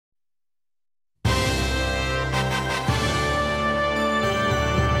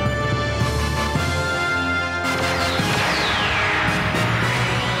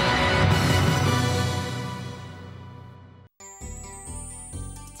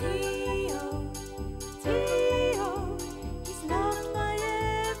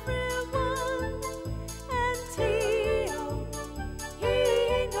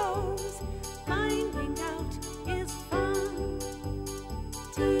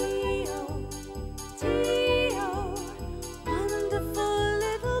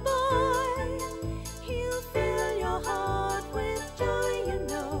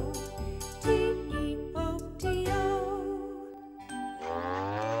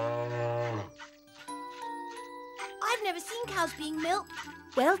I've never seen cows being milked.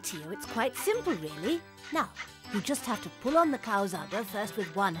 Well, Teo, it's quite simple, really. Now, you just have to pull on the cow's udder, first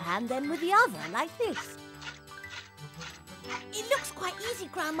with one hand, then with the other, like this. It looks quite easy,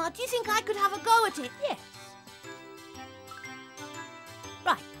 Grandma. Do you think I could have a go at it? Yes.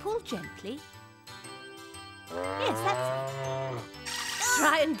 Right, pull gently. Yes, that's it.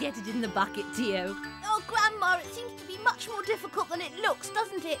 Try and get it in the bucket, Teo. Oh, Grandma, it seems to be much more difficult than it looks,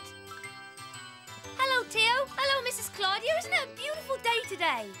 doesn't it? Hello, Teo. Hello, Mrs. Claudia. Isn't it a beautiful day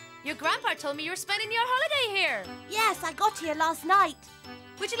today? Your grandpa told me you were spending your holiday here. Yes, I got here last night.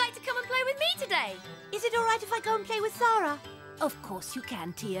 Would you like to come and play with me today? Is it all right if I go and play with Sarah? Of course you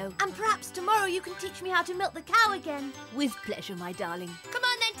can, Teo. And perhaps tomorrow you can teach me how to milk the cow again. With pleasure, my darling. Come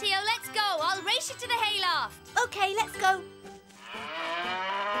on then, Teo. Let's go. I'll race you to the hayloft. OK, let's go.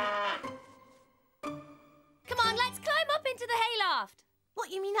 Come on, let's climb up into the hayloft. What,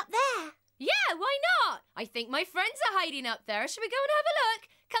 you mean up there? Yeah, why not? I think my friends are hiding up there. Shall we go and have a look?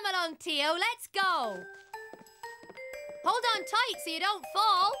 Come along, Teo. Let's go. Hold on tight so you don't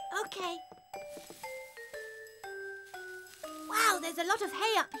fall. OK. Wow, there's a lot of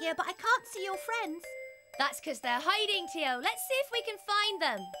hay up here, but I can't see your friends. That's because they're hiding, Teo. Let's see if we can find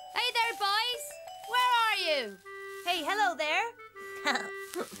them. Hey there, boys. Where are you? Hey, hello there.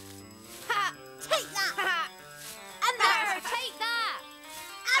 Ha! Take that! Ha! And that! Take that!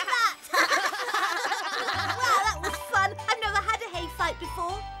 And that! Wow, that was fun. I've never had a hay fight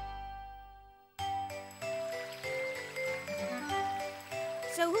before.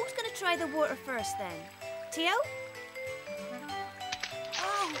 So who's going to try the water first then? Teo?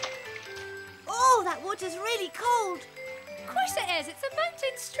 Oh, that water's really cold. Of course it is. It's a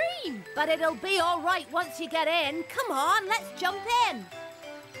mountain stream. But it'll be all right once you get in. Come on, let's jump in.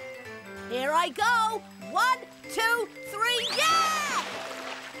 Here I go. 1, 2, 3, yeah!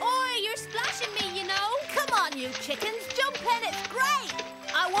 Oi, you're splashing me, you know. Come on, you chickens. Jump in. It's great.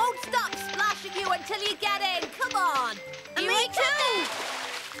 I won't stop splashing you until you get in. Come on. And Here me we too. come.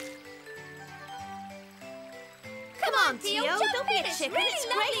 Come on, Teo, Teo. jump Don't be in. a It's chicken. really It's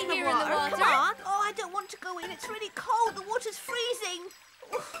lovely great in the here in the water. water. Come on. Oh, I don't want to go in. It's really cold. The water's freezing.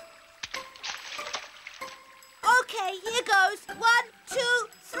 OK, here goes. 1, 2,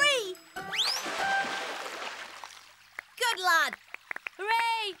 3. Good lad.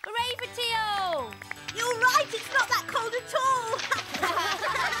 Hooray! Hooray for Teo! You're right. It's not that cold at all.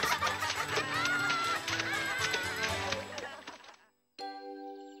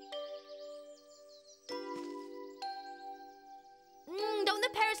 Don't the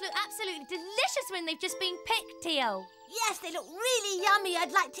pears look absolutely delicious when they've just been picked, Teo? Yes, they look really yummy.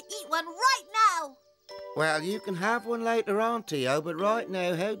 I'd like to eat one right now. Well, you can have one later on, Teo, but right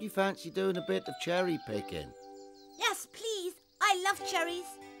now, how do you fancy doing a bit of cherry picking? Yes, please. I love cherries.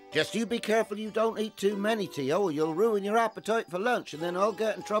 Just you be careful you don't eat too many, Teo, or you'll ruin your appetite for lunch and then I'll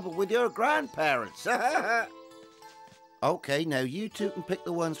get in trouble with your grandparents. OK, now you two can pick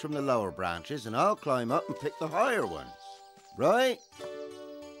the ones from the lower branches and I'll climb up and pick the higher ones. Right?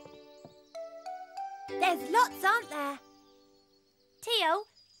 There's lots, aren't there? Teo,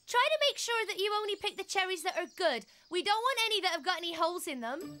 try to make sure that you only pick the cherries that are good. We don't want any that have got any holes in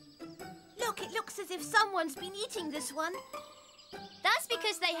them. Look, it looks as if someone's been eating this one. That's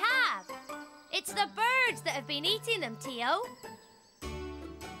because they have. It's the birds that have been eating them, Teo.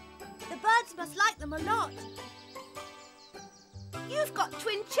 The birds must like them a lot. You've got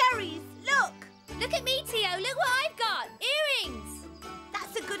twin cherries. Look. Look at me, Teo. Look what I've got. Earrings.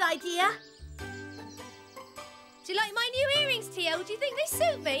 That's a good idea. Do you like my new earrings, Teo? Do you think they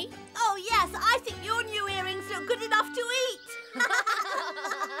suit me? Oh, yes. I think your new earrings look good enough to eat.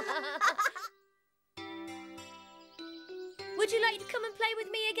 Would you like to come and play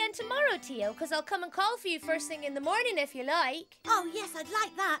with me again tomorrow, Teo? Because I'll come and call for you first thing in the morning if you like. Oh, yes, I'd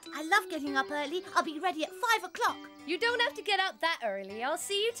like that. I love getting up early. I'll be ready at 5 o'clock. You don't have to get up that early. I'll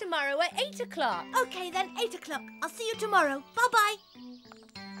see you tomorrow at 8 o'clock. OK, then, 8 o'clock. I'll see you tomorrow. Bye-bye.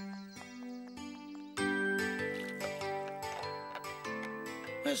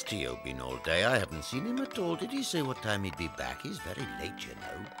 Where's Teo been all day? I haven't seen him at all. Did he say what time he'd be back? He's very late, you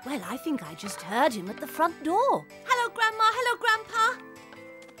know. Well, I think I just heard him at the front door. Hello, Grandma. Hello, Grandpa.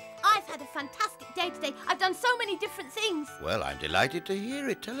 I've had a fantastic day today. I've done so many different things. Well, I'm delighted to hear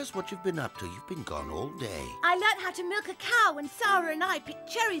it. Tell us what you've been up to. You've been gone all day. I learnt how to milk a cow, and Sarah and I picked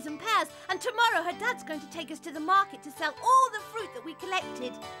cherries and pears. And tomorrow her dad's going to take us to the market to sell all the fruit that we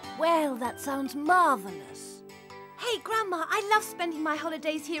collected. Well, that sounds marvellous. Hey, Grandma, I love spending my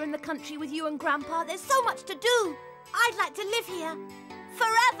holidays here in the country with you and Grandpa. There's so much to do. I'd like to live here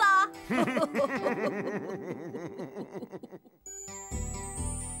forever.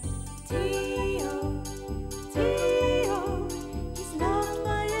 TEO, TEO.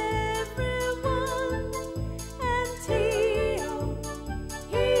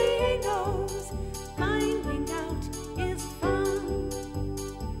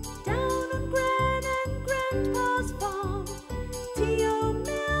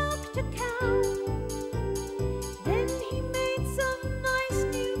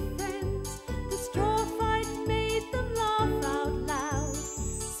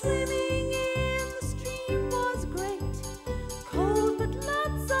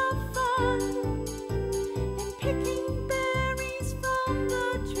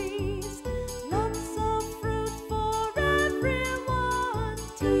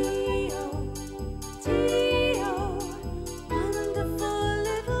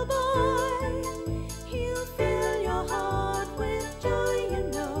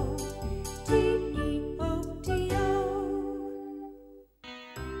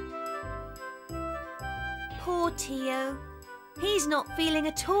 Poor Teo. He's not feeling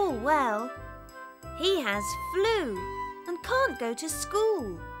at all well. He has flu and can't go to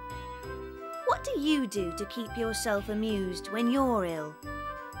school. What do you do to keep yourself amused when you're ill?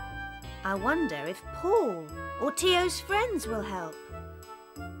 I wonder if Paul or Teo's friends will help.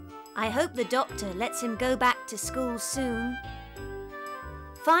 I hope the doctor lets him go back to school soon.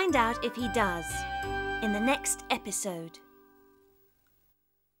 Find out if he does in the next episode.